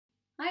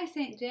Hi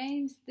St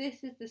James,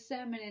 this is the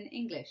sermon in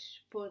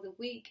English for the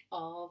week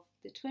of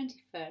the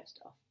 21st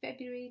of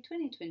February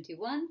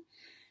 2021.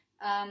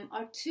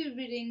 Our two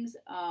readings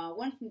are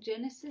one from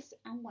Genesis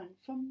and one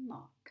from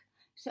Mark.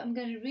 So I'm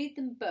going to read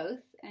them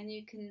both, and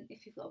you can,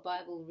 if you've got a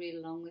Bible, read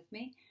along with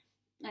me,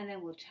 and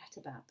then we'll chat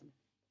about them.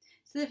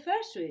 So the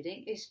first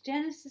reading is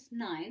Genesis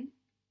 9,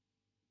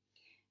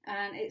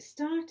 and it's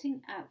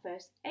starting at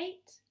verse 8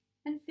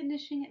 and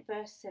finishing at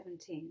verse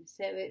 17.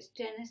 So it's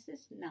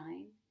Genesis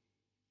 9,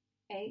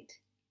 8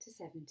 to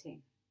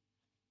 17.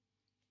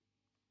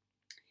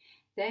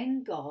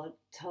 Then God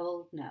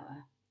told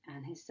Noah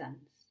and his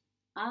sons,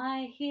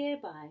 I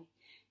hereby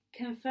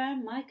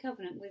confirm my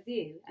covenant with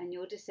you and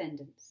your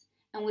descendants,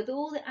 and with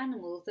all the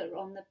animals that are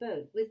on the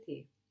boat with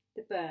you,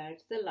 the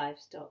birds, the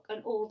livestock,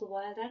 and all the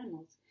wild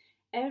animals,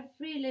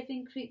 every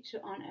living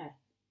creature on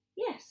earth.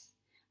 Yes,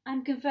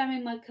 I'm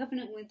confirming my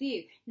covenant with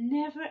you.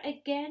 Never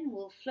again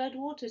will flood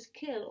waters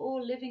kill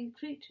all living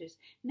creatures.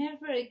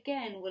 Never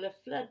again will a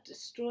flood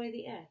destroy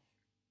the earth.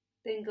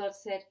 Then God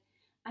said,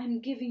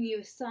 I'm giving you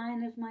a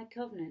sign of my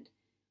covenant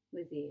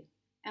with you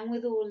and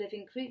with all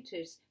living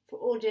creatures for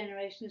all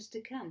generations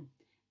to come.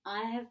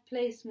 I have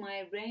placed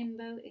my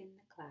rainbow in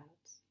the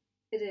clouds.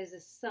 It is a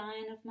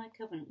sign of my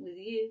covenant with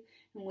you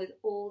and with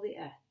all the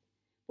earth.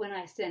 When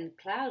I send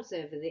clouds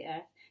over the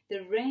earth,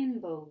 the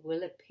rainbow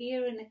will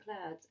appear in the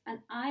clouds, and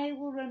I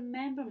will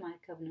remember my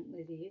covenant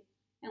with you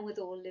and with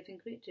all living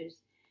creatures.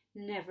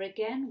 Never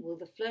again will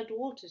the flood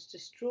waters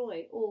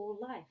destroy all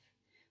life.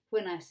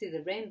 When I see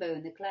the rainbow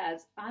in the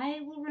clouds,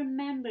 I will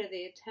remember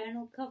the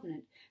eternal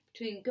covenant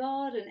between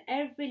God and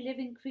every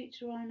living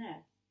creature on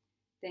earth.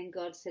 Then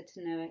God said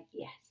to Noah,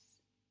 yes,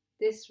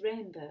 this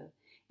rainbow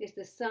is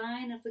the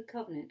sign of the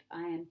covenant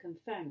I am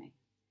confirming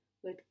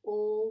with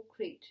all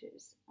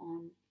creatures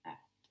on earth.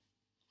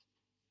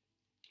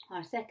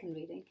 Our second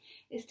reading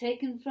is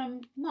taken from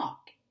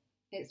Mark.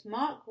 It's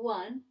Mark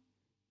 1,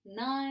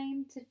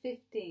 9 to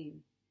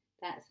 15.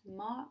 That's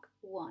Mark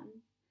 1,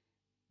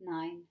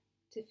 9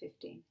 to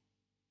 15.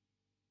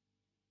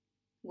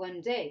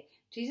 One day,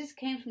 Jesus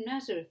came from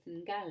Nazareth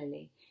in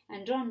Galilee,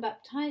 and John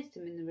baptized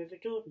him in the river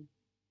Jordan.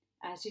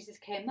 As Jesus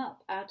came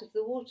up out of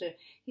the water,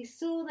 he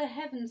saw the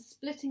heavens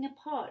splitting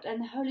apart and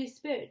the Holy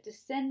Spirit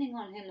descending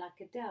on him like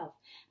a dove,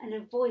 and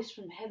a voice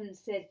from heaven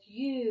said,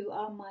 You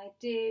are my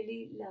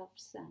dearly loved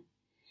Son,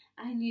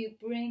 and you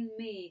bring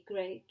me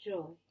great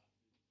joy.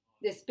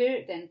 The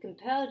Spirit then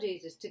compelled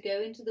Jesus to go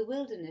into the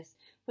wilderness,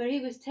 where he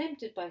was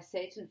tempted by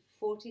Satan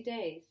for 40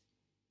 days.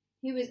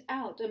 He was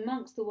out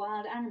amongst the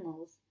wild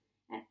animals,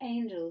 and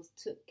angels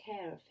took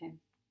care of him.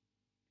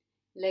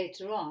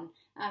 Later on,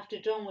 after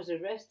John was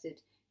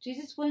arrested,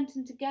 Jesus went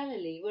into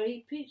Galilee, where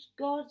he preached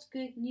God's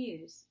good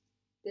news.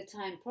 The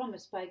time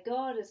promised by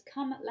God has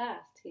come at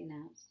last, he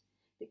announced.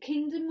 The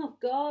kingdom of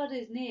God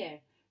is near.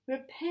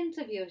 Repent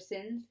of your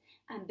sins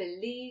and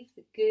believe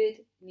the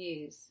good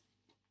news.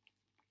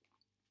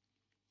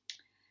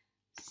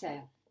 So,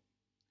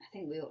 I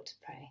think we ought to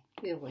pray.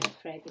 We always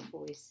pray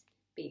before we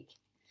speak.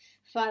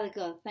 Father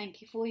God,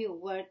 thank you for your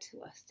word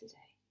to us today.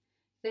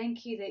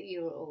 Thank you that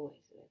you are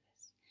always with us.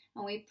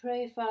 And we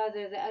pray,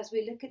 Father, that as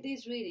we look at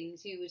these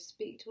readings, you would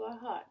speak to our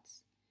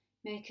hearts.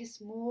 Make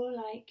us more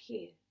like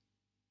you.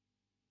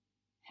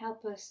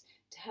 Help us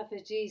to have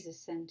a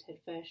Jesus-centered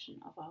version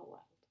of our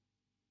world.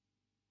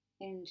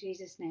 In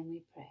Jesus' name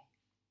we pray.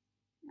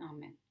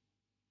 Amen.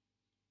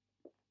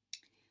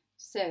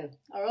 So,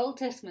 our Old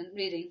Testament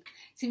reading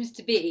seems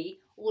to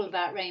be all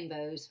about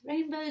rainbows.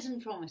 Rainbows and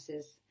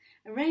promises.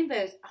 And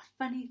rainbows are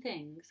funny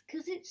things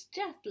because it's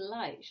just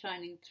light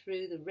shining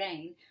through the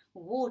rain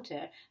or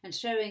water and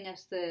showing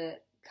us the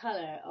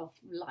colour of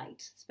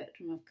light,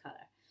 spectrum of colour.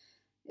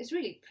 It's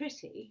really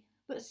pretty,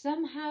 but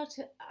somehow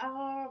to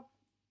our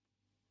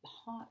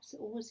hearts it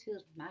always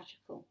feels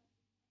magical.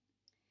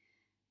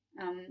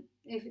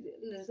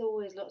 There's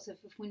always lots of,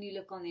 when you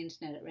look on the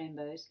internet at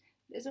rainbows,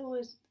 there's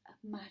always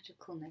a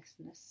magicalness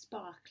and a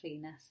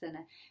sparkliness and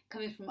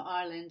coming from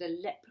Ireland, a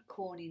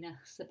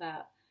leprechaun-iness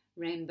about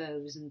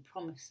rainbows and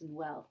promise and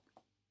wealth.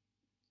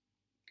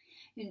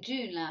 In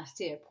June last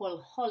year,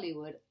 Paul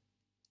Hollywood,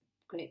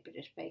 Great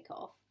British Bake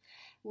Off,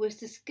 was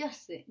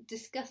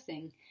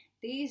discussing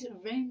these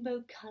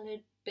rainbow-coloured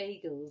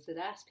bagels that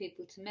asked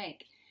people to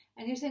make.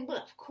 And he was saying,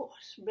 well, of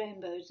course,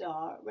 rainbows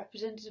are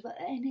representative of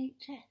the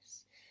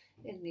NHS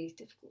in these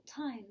difficult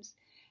times.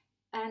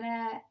 And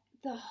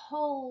the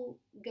whole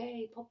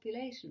gay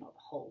population, not the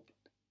whole,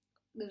 but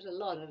there was a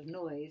lot of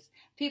noise.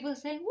 People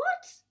saying,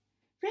 what?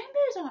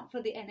 Rainbows aren't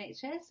for the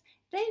NHS.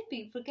 They've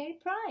been for gay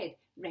pride.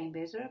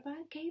 Rainbows are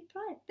about gay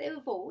pride. They've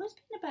always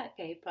been about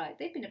gay pride.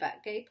 They've been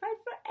about gay pride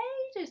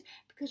for ages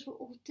because we're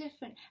all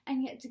different.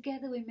 And yet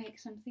together we make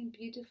something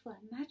beautiful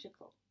and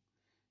magical.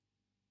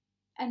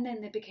 And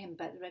then they became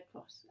about the Red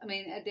Cross. I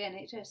mean, at the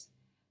NHS.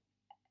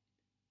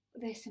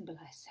 They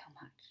symbolise so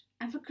much.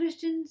 And for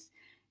Christians,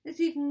 there's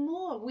even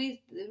more. The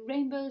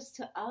rainbows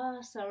to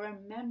us are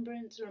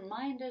remembrance,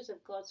 reminders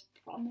of God's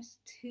promise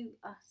to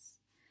us.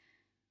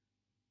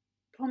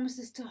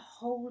 promises to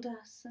hold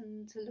us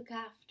and to look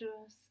after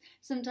us.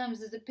 Sometimes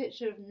there's a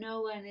picture of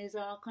Noah and his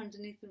ark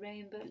underneath the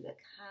rainbow. Look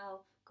how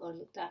God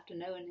looked after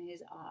Noah and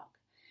his ark.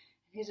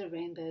 And here's a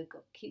rainbow.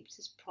 God keeps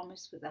his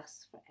promise with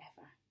us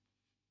forever.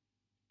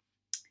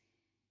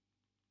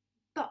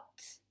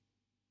 But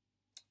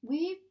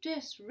we've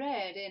just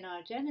read in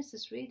our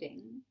Genesis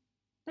reading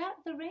that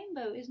the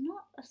rainbow is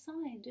not a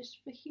sign just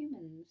for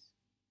humans.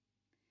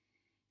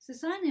 It's a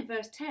sign in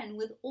verse 10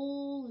 with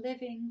all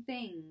living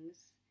things.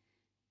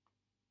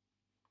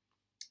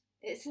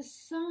 It's a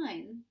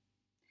sign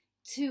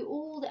to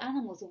all the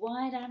animals, the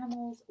wild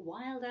animals,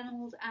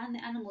 and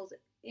the animals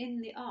in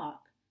the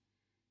ark,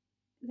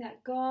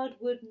 that God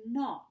would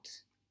not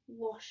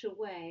wash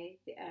away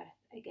the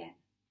earth again.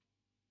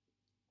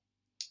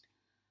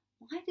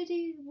 Why did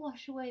he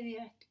wash away the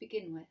earth to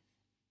begin with?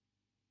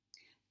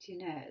 Do you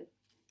know,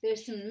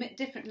 there's some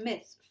different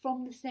myths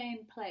from the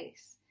same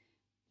place,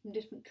 from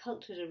different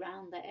cultures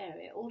around that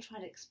area, all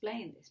trying to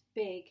explain this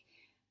big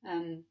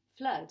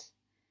flood.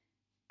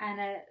 And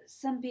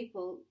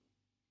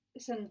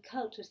some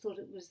cultures thought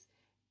it was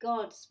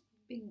God's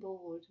being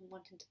bored and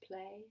wanting to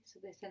play,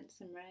 so they sent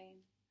some rain.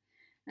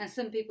 And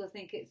some people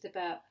think it's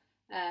about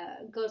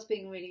God's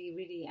being really,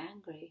 really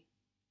angry.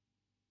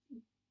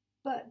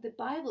 But the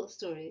Bible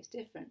story is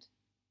different.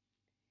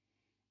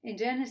 In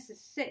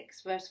Genesis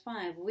 6, verse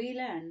 5, we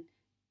learn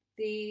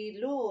the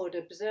Lord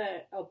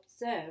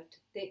observed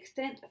the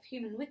extent of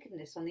human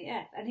wickedness on the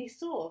earth, and he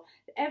saw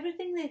that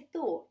everything they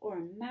thought or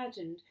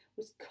imagined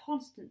was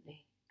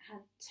constantly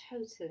and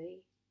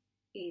totally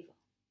evil.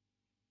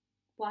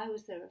 Why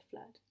was there a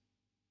flood?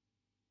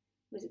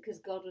 Was it because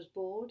God was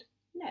bored?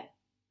 No.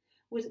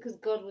 Was it because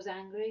God was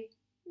angry?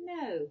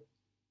 No.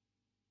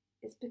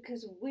 It's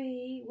because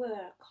we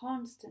were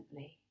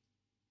constantly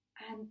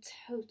and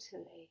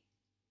totally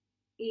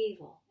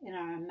evil in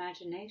our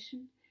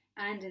imagination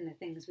and in the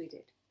things we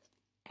did.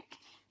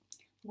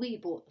 We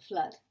brought the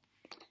flood,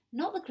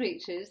 not the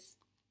creatures.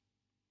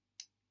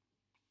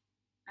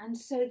 And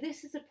so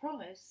this is a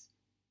promise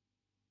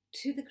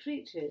to the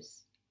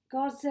creatures.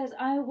 God says,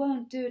 I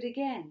won't do it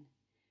again.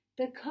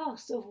 The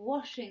cost of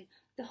washing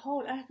the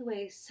whole earth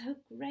away is so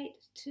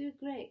great, too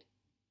great.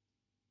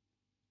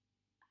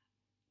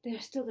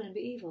 They're still going to be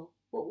evil.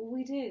 What will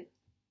we do?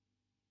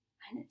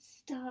 And it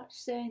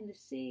starts sowing the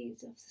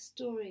seeds of the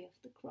story of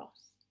the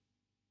cross.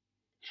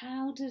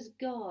 How does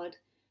God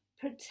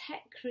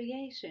protect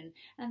creation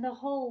and the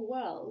whole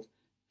world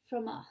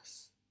from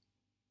us?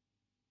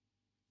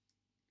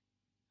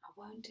 I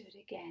won't do it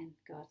again,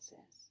 God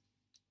says.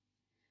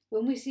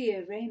 When we see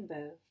a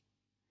rainbow,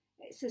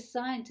 it's a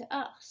sign to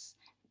us,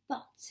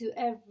 but to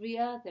every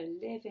other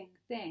living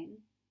thing,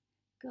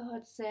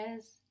 God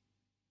says,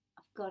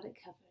 I've got it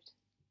covered.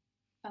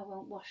 I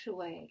won't wash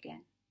away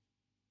again.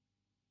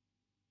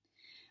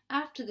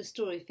 After the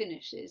story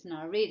finishes in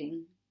our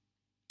reading,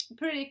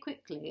 pretty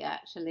quickly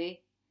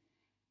actually,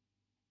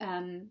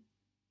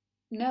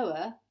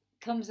 Noah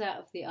comes out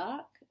of the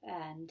ark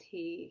and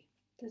he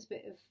does a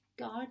bit of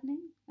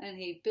gardening and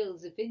he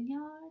builds a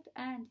vineyard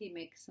and he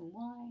makes some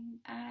wine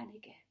and he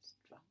gets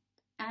drunk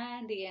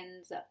and he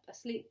ends up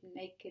asleep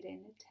naked in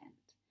a tent.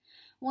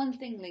 One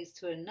thing leads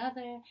to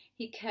another.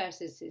 He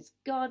curses his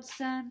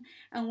godson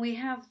and we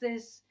have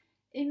this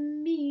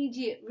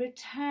immediate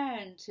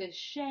return to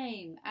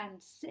shame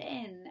and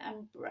sin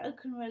and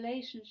broken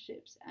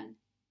relationships, and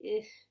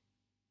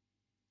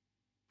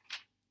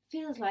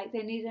feels like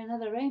they need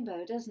another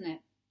rainbow, doesn't it?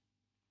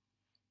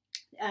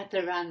 The earth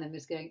around them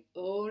is going,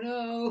 oh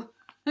no,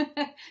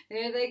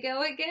 here they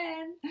go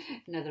again.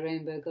 Another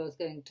rainbow. God's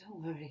going,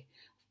 don't worry,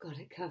 I've got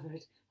it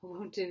covered. I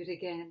won't do it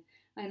again.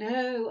 I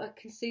know, I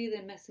can see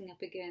them messing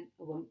up again.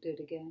 I won't do it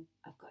again.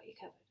 I've got you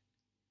covered.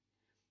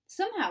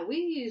 Somehow we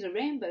use a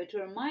rainbow to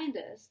remind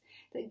us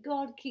that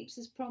God keeps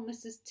his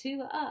promises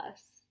to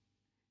us.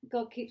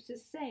 God keeps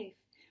us safe.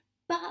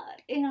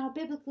 But in our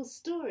biblical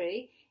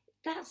story,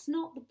 that's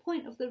not the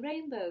point of the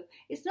rainbow.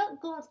 It's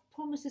not God's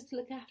promises to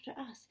look after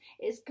us.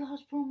 It's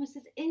God's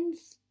promises in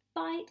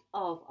spite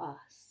of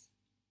us.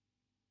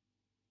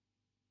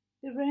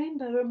 The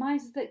rainbow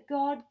reminds us that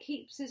God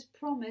keeps his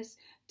promise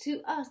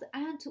to us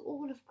and to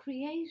all of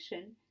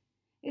creation.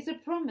 It's a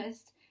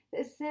promise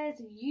that says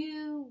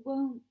you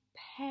won't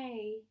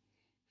pay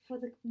for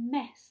the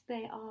mess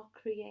they are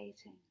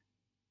creating.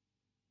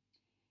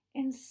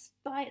 In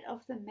spite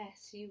of the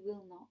mess, you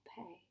will not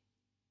pay.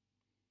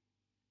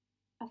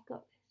 I've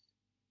got this.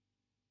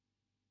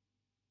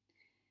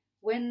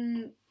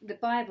 When the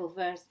Bible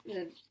verse,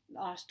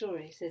 our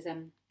story says,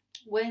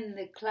 when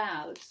the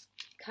clouds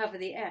cover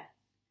the earth.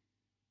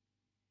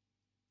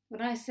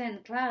 When I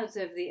send clouds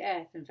over the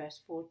earth, in verse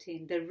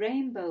 14, the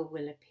rainbow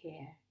will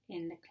appear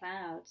in the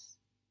clouds,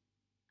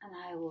 and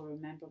I will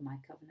remember my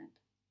covenant.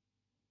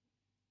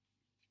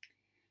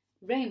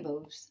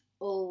 Rainbows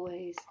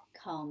always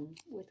come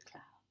with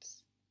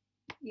clouds.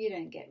 You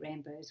don't get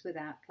rainbows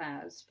without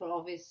clouds for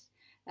obvious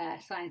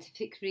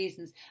scientific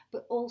reasons,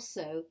 but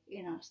also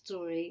in our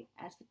story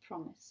as the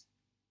promise.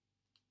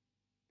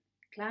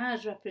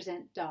 Clouds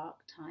represent dark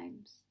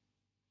times.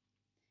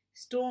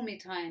 stormy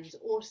times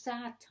or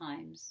sad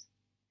times.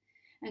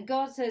 And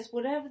God says,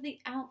 whatever the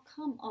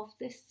outcome of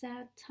this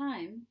sad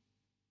time,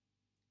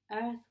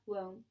 earth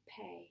won't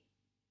pay.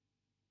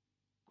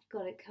 I've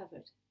got it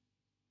covered.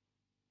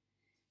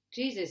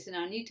 Jesus, in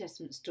our New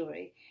Testament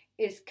story,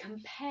 is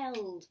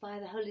compelled by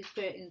the Holy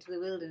Spirit into the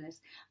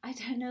wilderness. I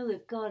don't know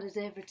if God has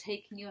ever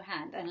taken your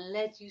hand and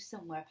led you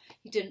somewhere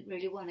you didn't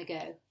really want to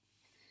go.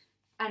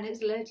 And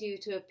it's led you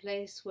to a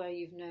place where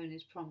you've known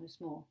His promise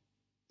more.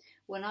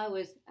 When I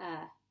was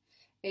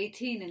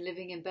 18 and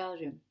living in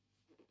Belgium,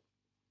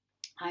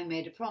 I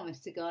made a promise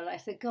to God. I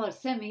said, God,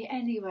 send me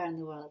anywhere in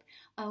the world.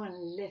 I want to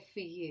live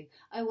for you.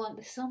 I want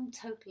the sum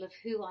total of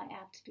who I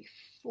am to be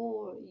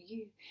for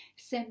you.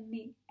 Send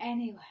me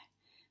anywhere.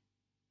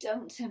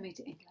 Don't send me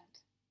to England.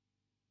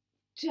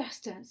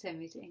 Just don't send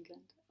me to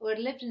England. Or I'd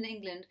lived in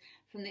England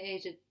from the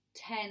age of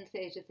 10 to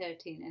the age of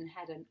 13 and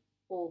had an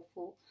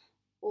awful,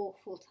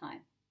 awful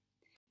time.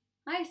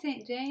 Hi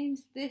St.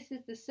 James, this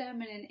is the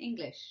sermon in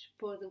English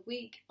for the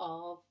week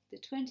of the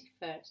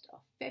 21st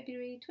of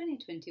February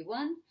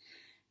 2021.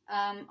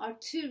 Our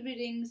two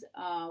readings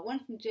are one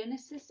from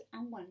Genesis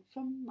and one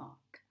from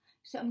Mark.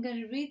 So I'm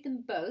going to read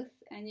them both,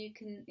 and you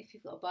can, if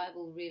you've got a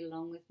Bible, read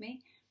along with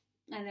me,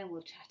 and then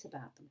we'll chat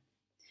about them.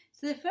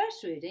 So the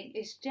first reading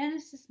is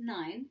Genesis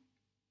 9,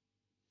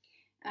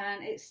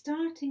 and it's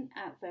starting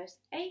at verse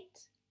 8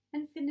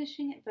 and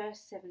finishing at verse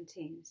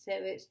 17. So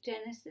it's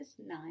Genesis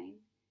 9,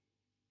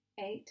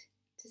 8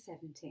 to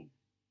 17.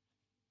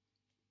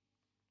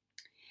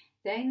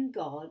 Then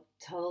God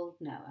told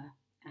Noah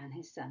and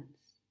his sons,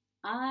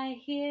 I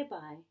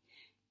hereby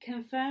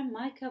confirm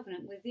my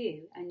covenant with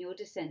you and your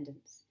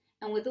descendants,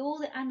 and with all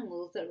the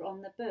animals that are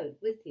on the boat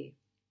with you,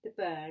 the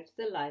birds,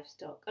 the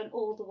livestock, and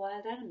all the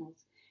wild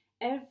animals,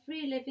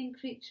 every living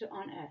creature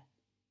on earth.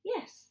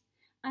 Yes,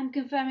 I'm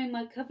confirming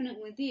my covenant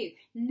with you.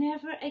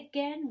 Never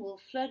again will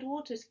flood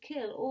waters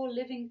kill all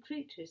living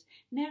creatures.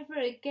 Never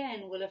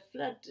again will a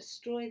flood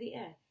destroy the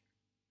earth.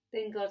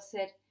 Then God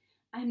said,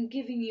 I'm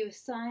giving you a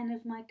sign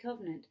of my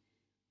covenant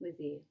with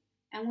you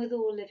and with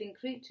all living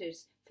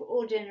creatures for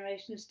all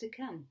generations to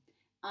come.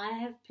 I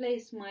have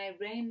placed my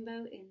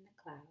rainbow in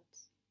the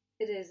clouds.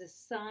 It is a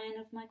sign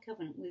of my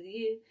covenant with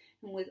you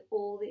and with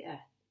all the earth.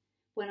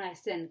 When I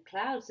send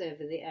clouds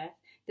over the earth,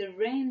 the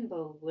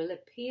rainbow will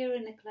appear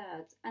in the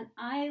clouds, and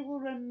I will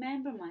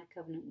remember my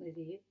covenant with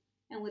you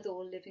and with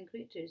all living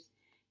creatures.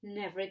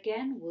 Never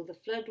again will the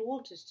flood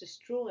waters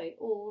destroy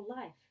all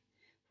life.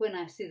 When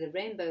I see the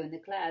rainbow in the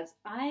clouds,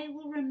 I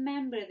will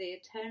remember the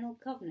eternal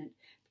covenant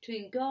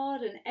between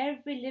God and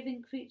every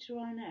living creature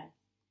on earth.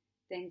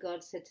 Then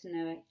God said to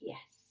Noah, yes,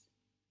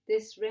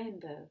 this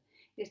rainbow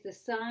is the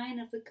sign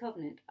of the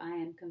covenant I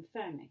am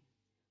confirming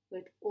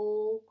with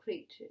all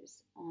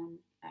creatures on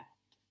earth.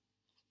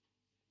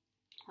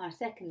 Our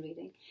second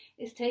reading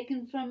is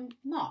taken from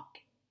Mark.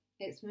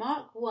 It's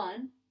Mark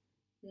 1,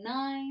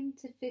 9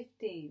 to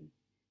 15.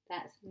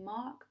 That's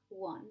Mark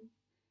 1,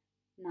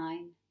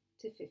 9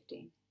 to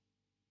 15.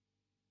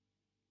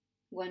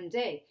 One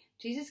day,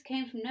 Jesus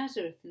came from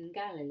Nazareth in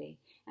Galilee,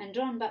 and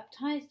John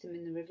baptized him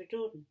in the river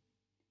Jordan.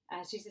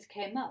 As Jesus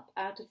came up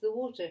out of the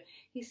water,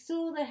 he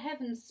saw the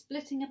heavens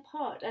splitting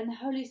apart and the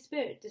Holy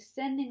Spirit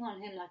descending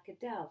on him like a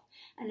dove,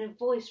 and a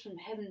voice from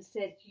heaven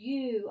said,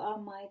 You are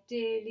my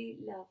dearly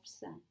loved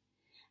Son,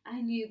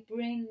 and you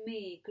bring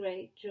me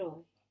great joy.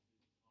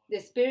 The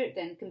Spirit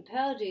then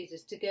compelled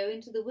Jesus to go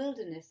into the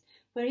wilderness,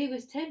 where he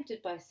was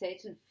tempted by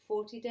Satan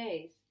for 40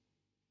 days.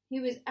 He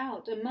was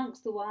out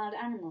amongst the wild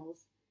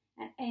animals,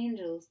 and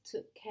angels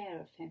took care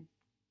of him.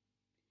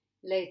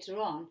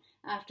 Later on,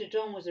 after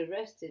John was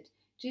arrested,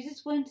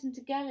 Jesus went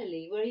into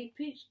Galilee, where he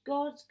preached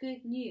God's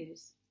good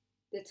news.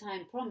 The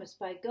time promised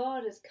by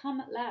God has come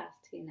at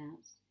last, he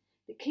announced.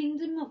 The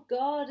kingdom of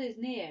God is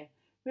near.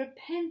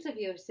 Repent of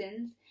your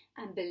sins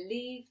and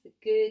believe the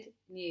good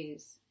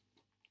news.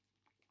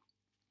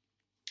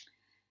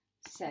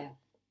 So,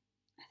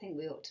 I think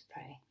we ought to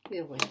pray.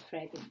 We always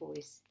pray before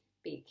we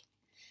speak.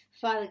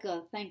 Father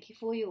God, thank you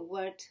for your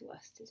word to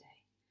us today.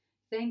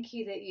 Thank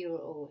you that you are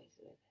always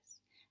with us.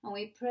 And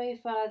we pray,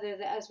 Father,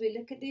 that as we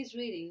look at these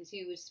readings,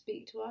 you would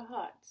speak to our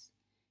hearts.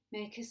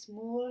 Make us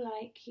more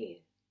like you.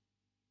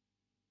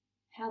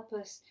 Help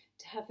us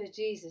to have a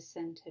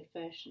Jesus-centered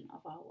version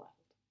of our world.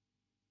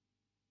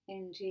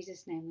 In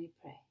Jesus' name we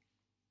pray.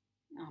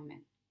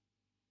 Amen.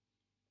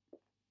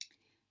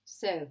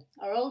 So,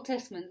 our Old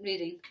Testament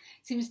reading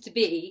seems to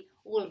be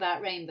all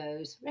about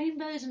rainbows.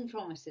 Rainbows and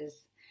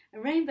promises.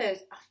 And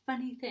rainbows are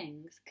funny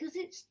things because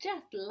it's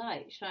just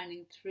light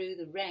shining through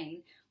the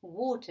rain,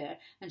 water,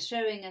 and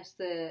showing us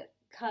the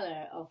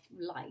colour of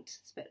light,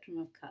 spectrum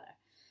of colour.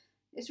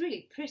 It's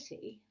really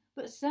pretty,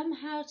 but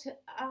somehow to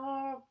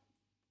our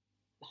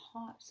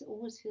hearts it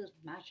always feels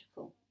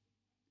magical.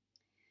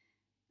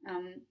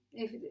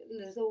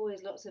 There's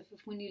always lots of,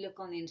 when you look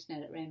on the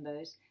internet at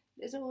rainbows,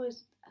 there's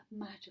always a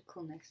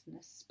magicalness and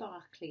a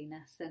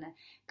sparkliness and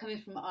coming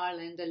from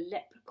Ireland, a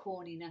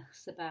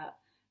leprechaunniness about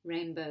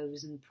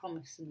rainbows and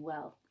promise and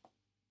wealth.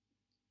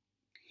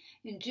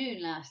 In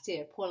June last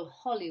year, Paul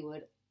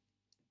Hollywood,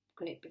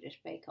 Great British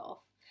Bake Off,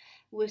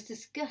 was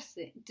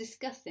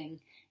discussing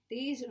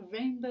these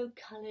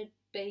rainbow-coloured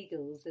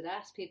bagels that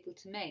asked people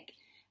to make.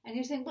 And he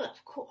was saying, well,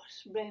 of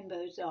course,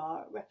 rainbows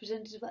are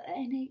representative of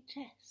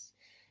NHS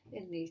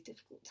in these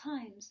difficult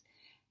times.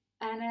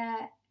 And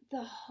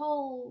the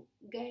whole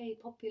gay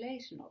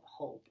population, not the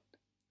whole, but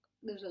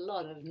there was a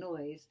lot of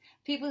noise.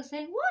 People were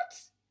saying, what?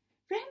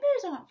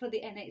 Rainbows aren't for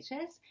the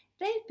NHS.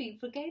 They've been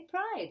for gay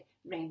pride.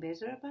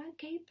 Rainbows are about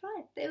gay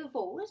pride. They've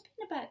always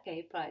been about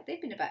gay pride.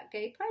 They've been about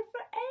gay pride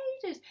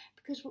for ages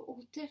because we're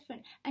all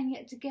different. And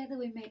yet together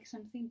we make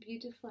something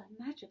beautiful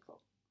and magical.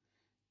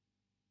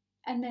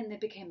 And then they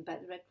became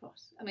about the Red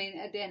Cross. I mean,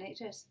 at the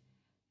NHS,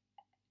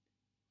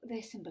 they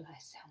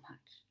symbolise so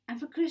much. And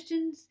for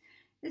Christians,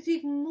 there's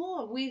even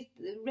more.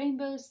 The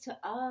rainbows to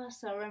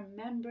us are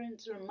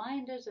remembrance,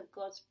 reminders of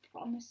God's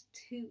promise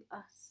to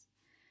us.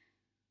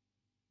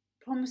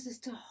 Promises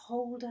to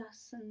hold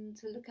us and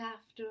to look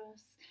after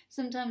us.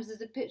 Sometimes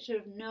there's a picture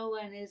of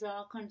Noah and his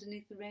ark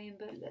underneath the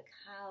rainbow. Look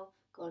how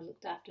God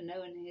looked after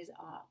Noah and his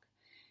ark.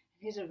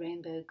 And here's a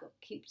rainbow. God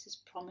keeps his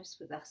promise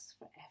with us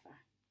forever.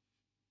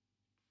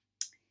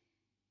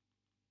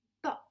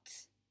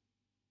 But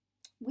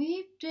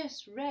we've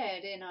just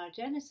read in our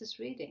Genesis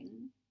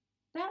reading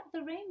that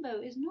the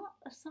rainbow is not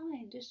a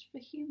sign just for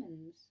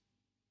humans.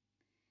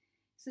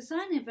 It's a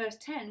sign in verse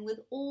 10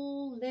 with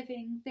all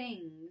living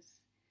things.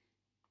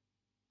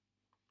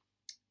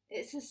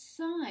 It's a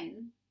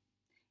sign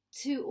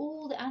to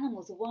all the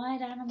animals, the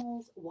wild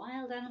animals,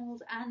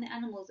 and the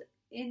animals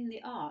in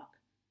the ark,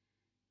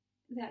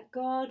 that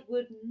God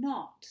would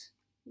not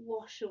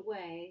wash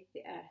away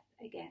the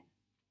earth again.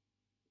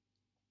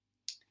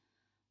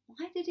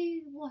 Why did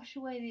he wash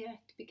away the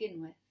earth to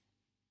begin with?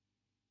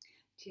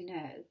 Do you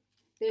know,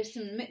 there's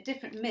some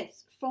different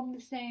myths from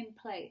the same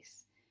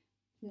place,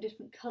 from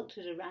different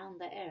cultures around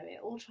that area,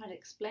 all trying to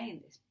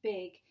explain this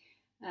big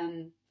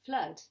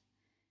flood.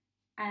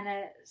 And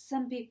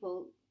some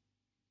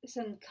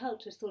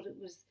cultures thought it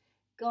was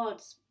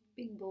God's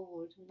being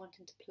bored and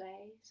wanting to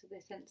play, so they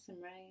sent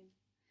some rain.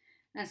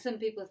 And some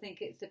people think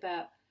it's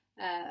about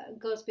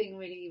God's being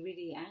really,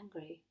 really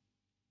angry.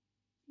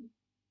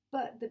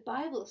 But the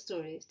Bible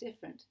story is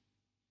different.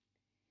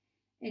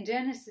 In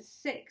Genesis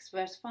 6,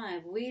 verse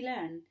 5, we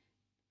learn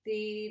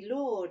the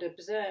Lord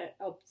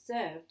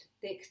observed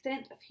the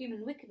extent of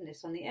human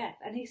wickedness on the earth,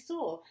 and he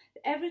saw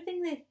that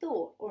everything they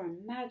thought or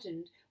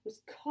imagined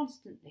was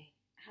constantly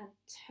and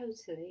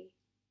totally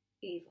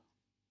evil.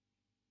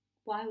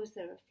 Why was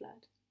there a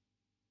flood?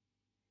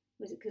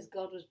 Was it because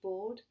God was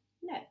bored?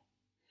 No.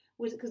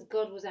 Was it because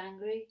God was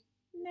angry?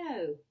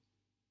 No.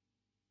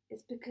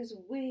 It's because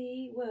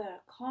we were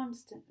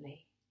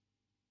constantly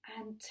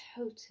and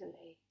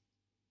totally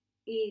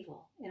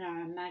evil in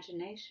our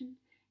imagination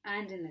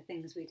and in the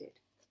things we did.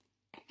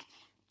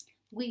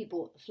 We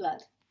brought the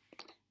flood,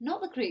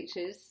 not the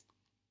creatures.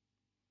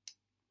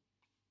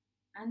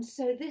 And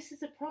so this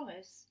is a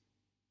promise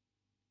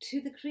to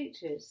the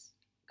creatures.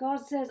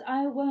 God says,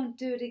 I won't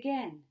do it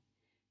again.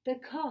 The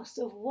cost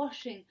of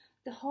washing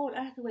the whole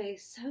earth away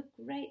is so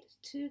great,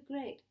 too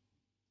great.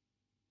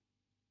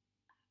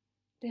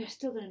 They're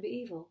still going to be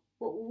evil.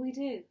 What will we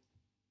do?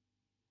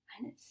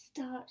 And it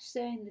starts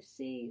sowing the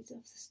seeds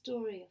of the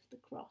story of the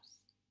cross.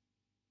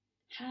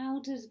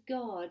 How does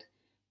God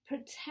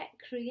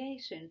protect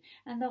creation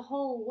and the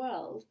whole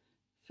world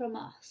from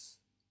us?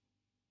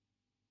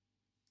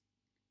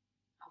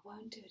 I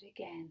won't do it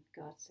again,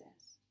 God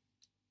says.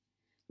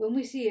 When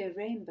we see a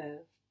rainbow,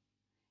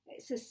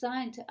 it's a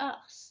sign to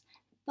us,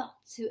 but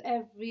to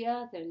every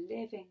other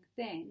living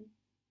thing,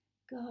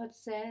 God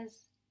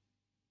says,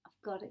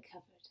 I've got it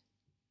covered.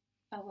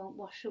 I won't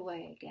wash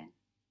away again.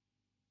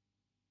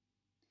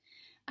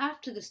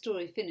 After the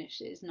story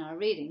finishes in our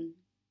reading,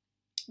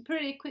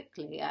 pretty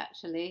quickly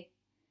actually,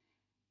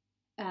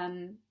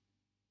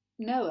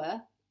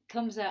 Noah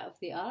comes out of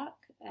the ark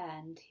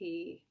and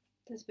he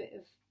does a bit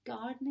of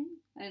gardening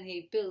and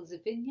he builds a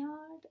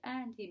vineyard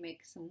and he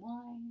makes some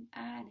wine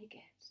and he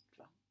gets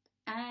drunk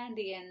and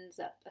he ends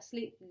up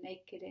asleep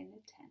naked in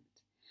a tent.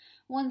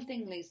 One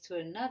thing leads to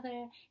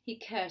another. He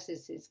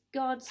curses his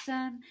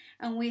godson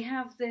and we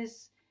have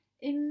this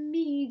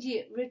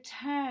immediate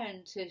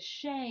return to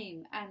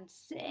shame and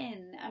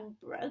sin and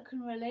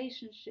broken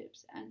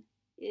relationships, and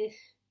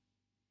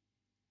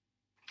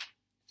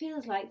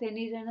feels like they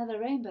need another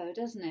rainbow,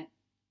 doesn't it?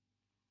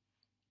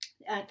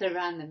 Earth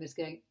around them is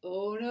going,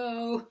 oh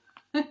no,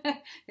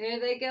 here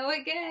they go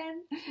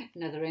again.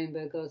 Another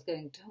rainbow. God's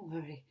going, don't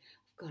worry,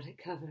 I've got it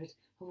covered.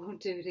 I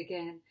won't do it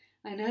again.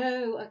 I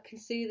know, I can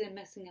see them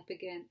messing up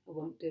again. I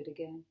won't do it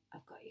again.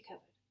 I've got you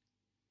covered.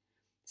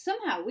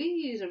 Somehow we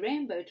use a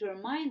rainbow to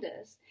remind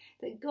us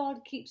that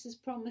God keeps his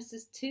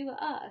promises to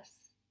us.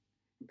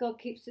 God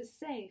keeps us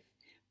safe.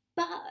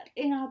 But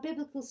in our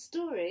biblical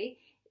story,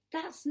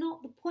 that's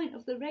not the point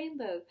of the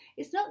rainbow.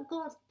 It's not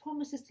God's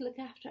promises to look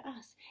after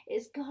us.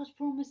 It's God's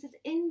promises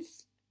in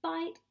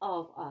spite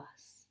of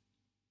us.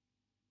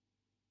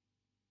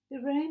 The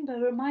rainbow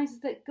reminds us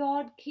that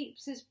God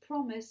keeps his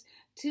promise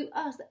to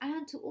us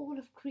and to all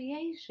of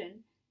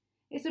creation.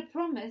 It's a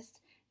promise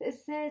that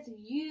says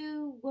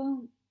you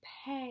won't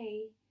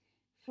pay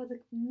for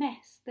the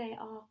mess they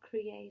are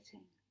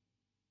creating.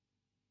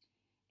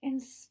 In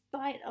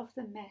spite of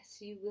the mess,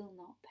 you will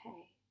not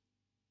pay.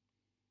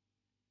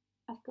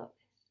 I've got this.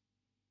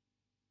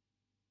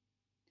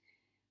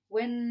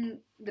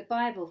 When the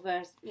Bible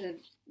verse,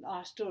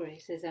 our story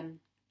says,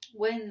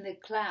 when the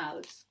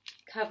clouds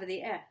cover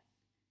the earth,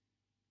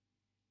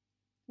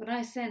 when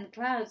I send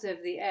clouds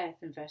over the earth,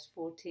 in verse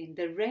 14,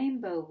 the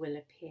rainbow will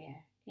appear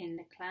in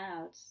the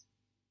clouds,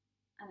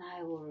 and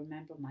I will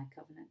remember my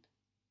covenant.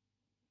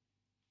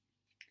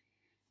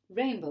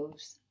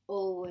 Rainbows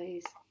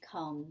always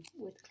come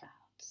with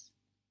clouds.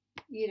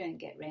 You don't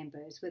get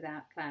rainbows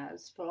without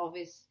clouds for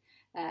obvious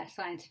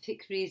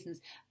scientific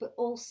reasons, but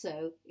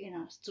also in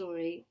our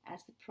story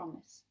as the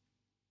promise.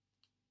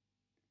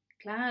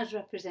 Clouds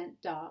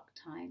represent dark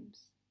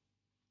times,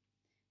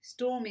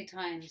 stormy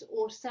times,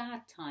 or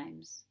sad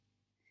times.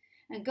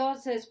 And God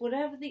says,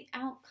 whatever the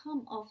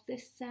outcome of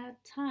this sad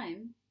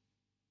time,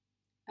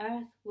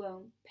 earth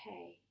won't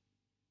pay.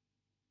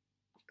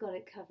 I've got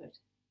it covered.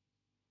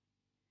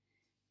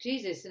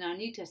 Jesus, in our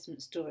New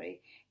Testament story,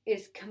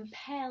 is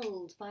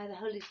compelled by the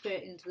Holy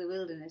Spirit into the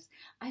wilderness.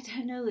 I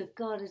don't know if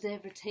God has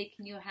ever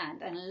taken your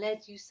hand and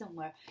led you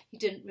somewhere you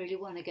didn't really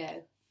want to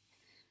go.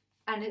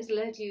 And it's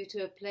led you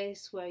to a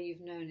place where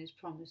you've known His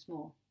promise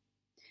more.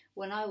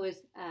 When I was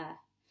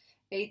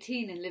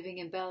 18 and living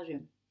in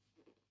Belgium,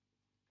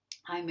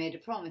 I made a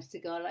promise to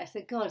God. I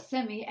said, God,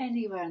 send me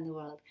anywhere in the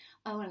world.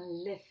 I want to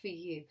live for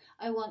you.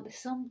 I want the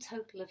sum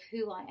total of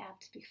who I am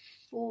to be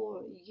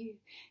for you.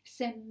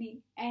 Send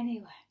me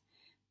anywhere.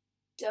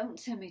 Don't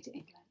send me to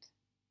England.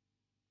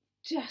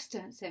 Just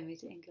don't send me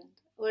to England.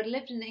 Or I'd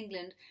lived in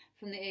England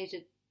from the age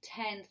of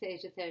 10 to the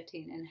age of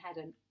 13 and had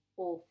an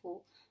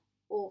awful,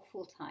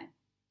 awful time.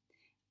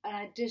 And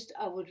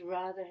I would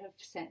rather have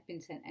been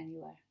sent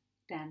anywhere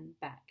than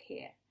back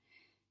here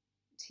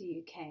to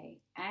UK.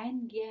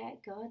 And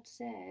yet God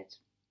said,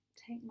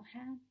 take my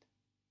hand,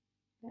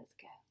 let's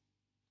go.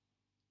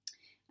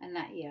 And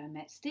that year I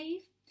met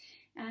Steve,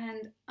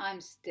 and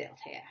I'm still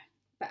here.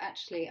 But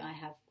actually I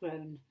have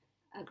grown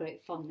a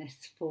great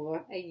fondness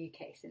for a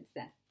UK since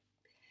then.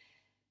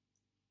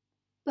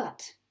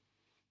 But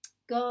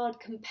God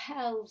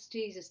compels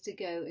Jesus to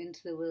go into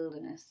the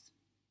wilderness.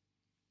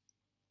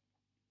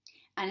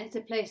 And it's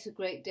a place of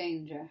great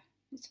danger.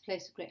 It's a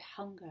place of great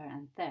hunger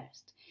and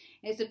thirst.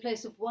 It's a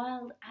place of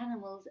wild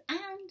animals, and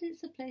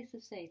it's a place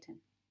of Satan.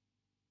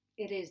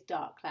 It is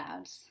dark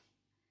clouds.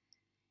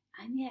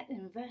 And yet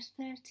in verse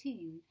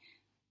 13,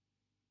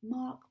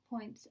 Mark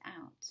points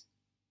out,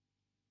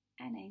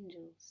 and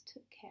angels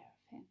took care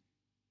of him.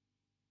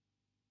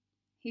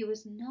 He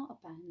was not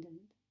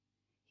abandoned.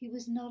 He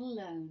was not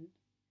alone.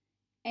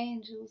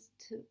 Angels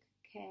took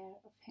care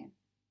of him.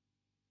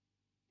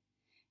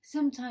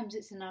 Sometimes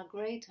it's in our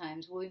grey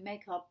times where we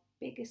make our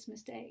biggest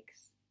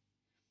mistakes.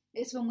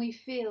 It's when we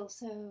feel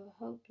so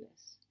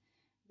hopeless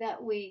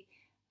that we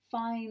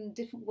find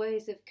different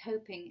ways of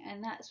coping,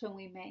 and that's when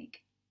we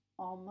make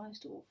our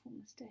most awful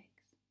mistakes.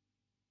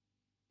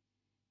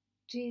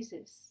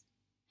 Jesus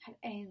had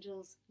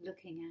angels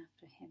looking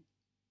after him.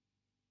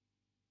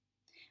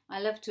 I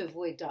love to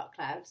avoid dark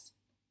clouds,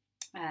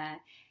 but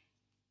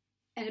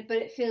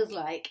it feels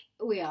like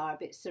we are a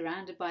bit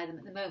surrounded by them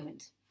at the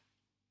moment.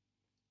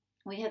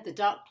 We have the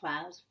dark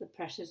clouds of the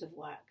pressures of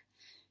work.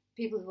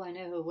 People who I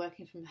know who are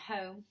working from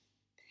home,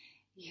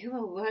 you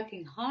are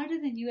working harder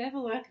than you ever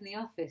work in the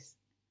office.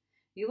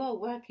 You are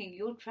working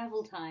your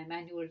travel time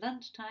and your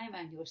lunch time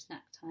and your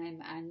snack time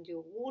and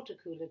your water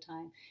cooler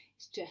time.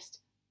 It's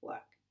just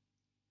work.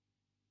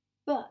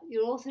 But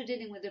you're also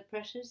dealing with the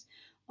pressures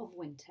of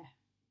winter,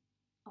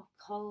 of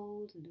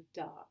cold and of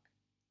dark.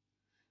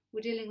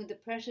 We're dealing with the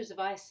pressures of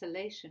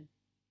isolation,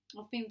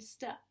 of being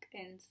stuck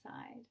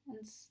inside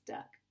and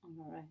stuck on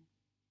our own.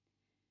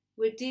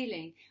 We're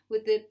dealing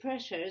with the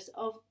pressures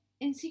of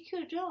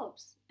insecure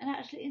jobs and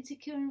actually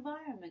insecure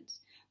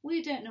environments.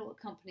 We don't know what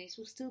companies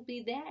will still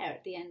be there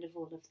at the end of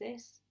all of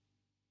this.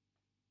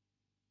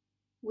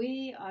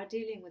 We are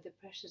dealing with the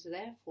pressures,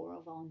 therefore,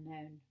 of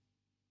unknown.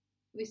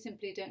 We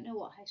simply don't know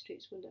what high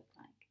streets will look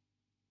like.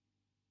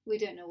 We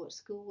don't know what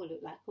school will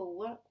look like or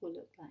work will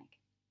look like.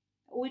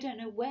 We don't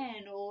know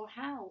when or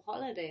how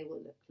holiday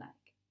will look like.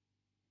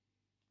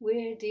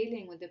 We're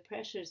dealing with the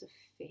pressures of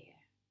fear.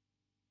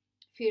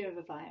 Fear of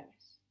a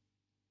virus.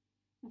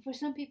 And for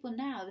some people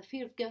now, the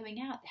fear of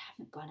going out. They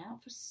haven't gone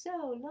out for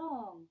so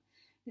long.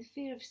 The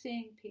fear of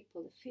seeing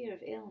people, the fear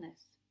of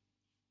illness.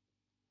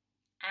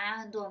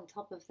 And on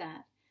top of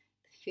that,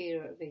 the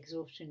fear of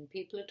exhaustion.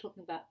 People are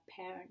talking about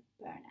parent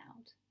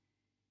burnout.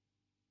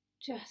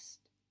 Just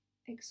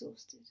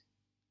exhausted.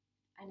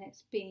 And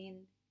it's been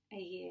a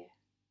year.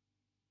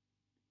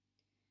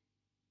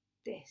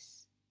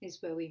 This is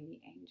where we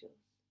meet angels.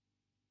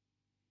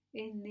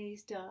 In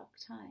these dark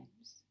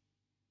times,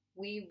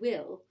 we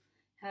will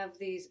have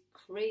these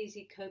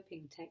crazy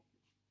coping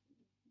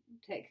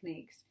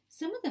techniques.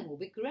 Some of them will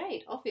be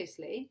great,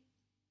 obviously,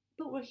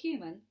 but we're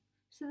human,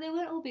 so they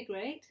won't all be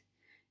great.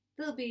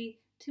 There'll be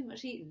too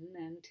much eaten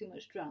and too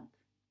much drunk.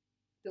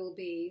 There'll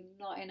be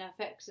not enough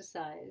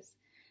exercise.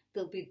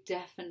 There'll be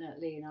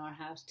definitely in our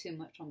house too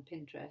much on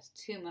Pinterest,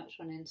 too much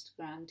on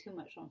Instagram, too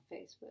much on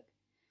Facebook,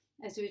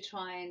 as we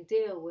try and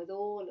deal with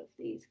all of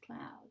these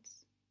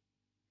clouds.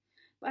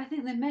 But I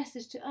think the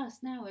message to us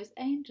now is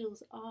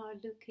angels are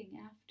looking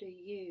after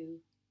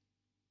you.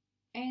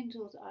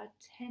 Angels are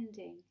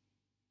tending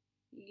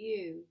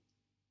you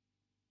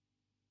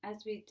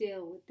as we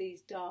deal with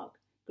these dark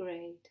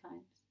grey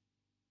times.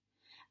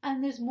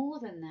 And there's more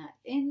than that.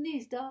 In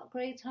these dark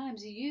grey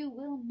times, you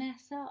will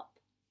mess up.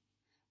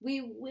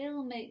 We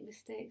will make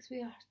mistakes.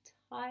 We are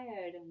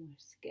tired and we're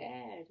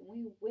scared.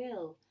 And we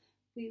will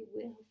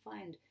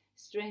find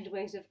strange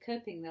ways of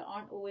coping that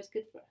aren't always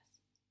good for us.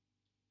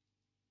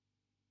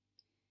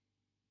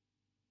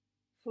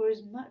 For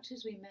as much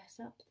as we mess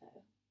up,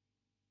 though,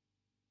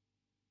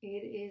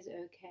 it is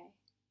okay.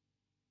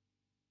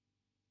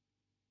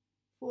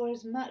 For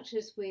as much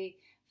as we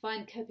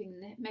find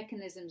coping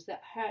mechanisms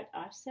that hurt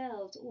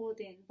ourselves or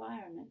the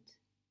environment,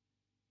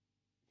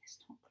 it's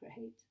not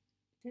great.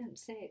 I didn't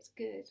say it's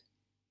good.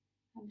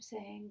 I'm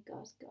saying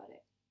God's got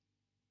it.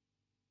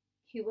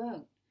 He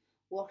won't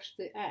wash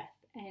the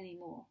earth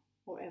anymore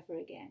or ever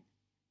again.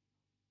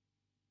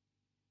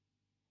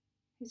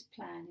 His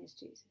plan is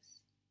Jesus.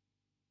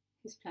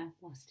 His plan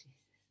was Jesus.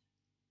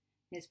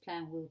 His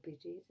plan will be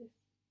Jesus.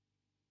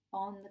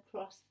 On the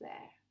cross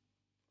there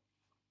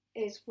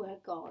is where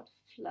God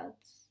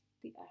floods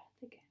the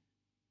earth again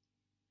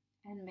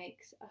and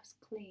makes us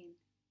clean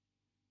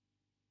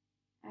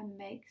and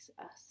makes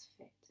us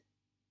fit.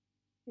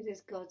 It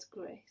is God's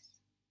grace.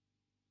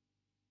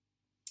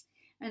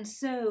 And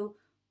so,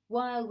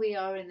 while we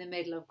are in the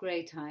middle of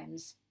grey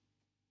times,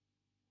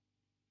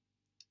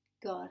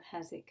 God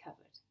has it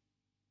covered.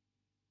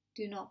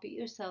 Do not beat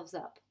yourselves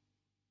up,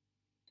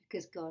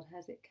 because God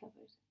has it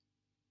covered.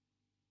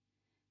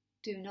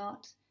 Do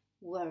not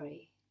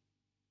worry,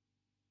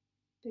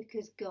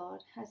 because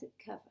God has it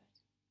covered.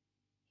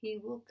 He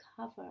will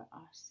cover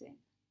our sin.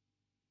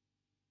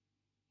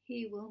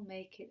 He will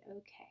make it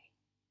okay.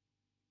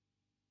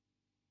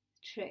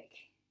 The trick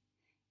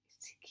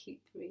is to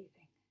keep breathing.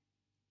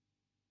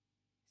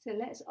 So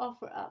let's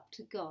offer up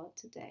to God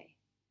today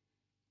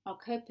our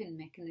coping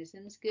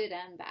mechanisms, good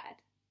and bad.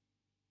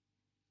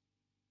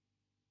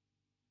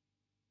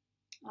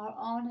 Our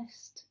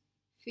honest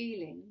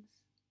feelings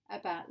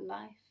about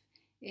life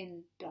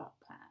in dark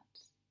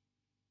clouds.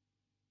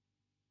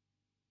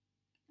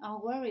 Our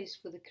worries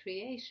for the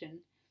creation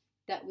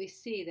that we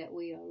see that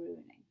we are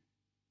ruining.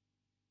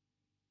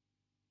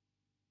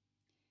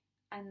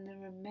 And the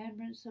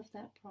remembrance of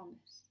that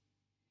promise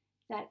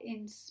that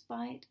in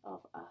spite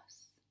of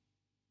us,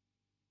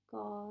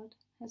 God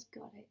has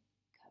got it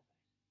covered.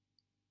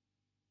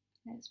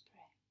 Let's pray.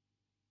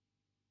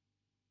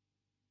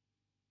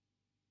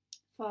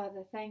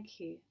 Father, thank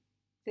you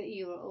that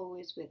you are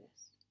always with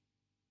us.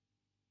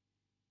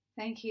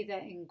 Thank you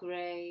that in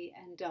grey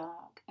and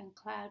dark and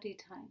cloudy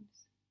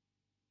times,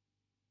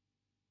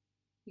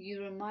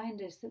 you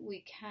remind us that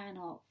we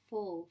cannot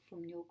fall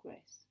from your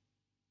grace.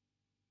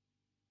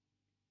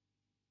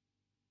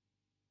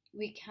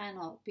 We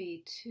cannot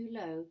be too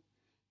low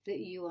that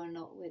you are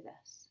not with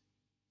us,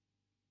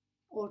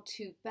 or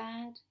too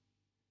bad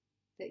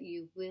that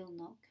you will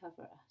not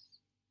cover us.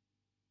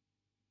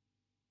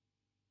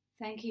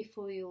 Thank you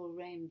for your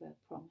rainbow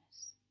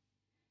promise,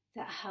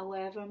 that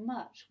however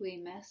much we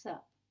mess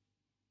up,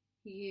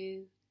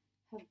 you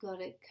have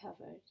got it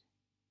covered.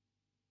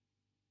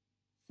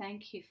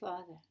 Thank you,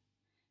 Father,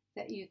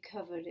 that you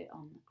covered it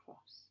on the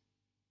cross.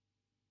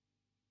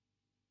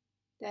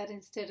 That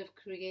instead of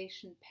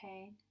creation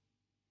pain,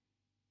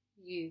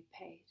 you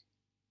paid.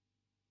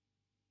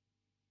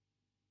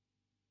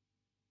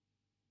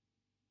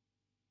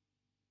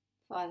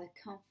 Father,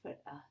 comfort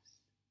us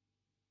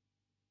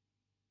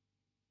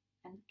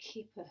and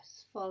keep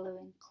us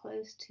following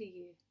close to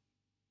you.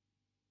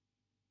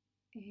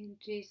 In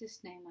Jesus'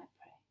 name I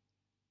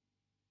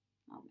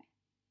pray. Amen.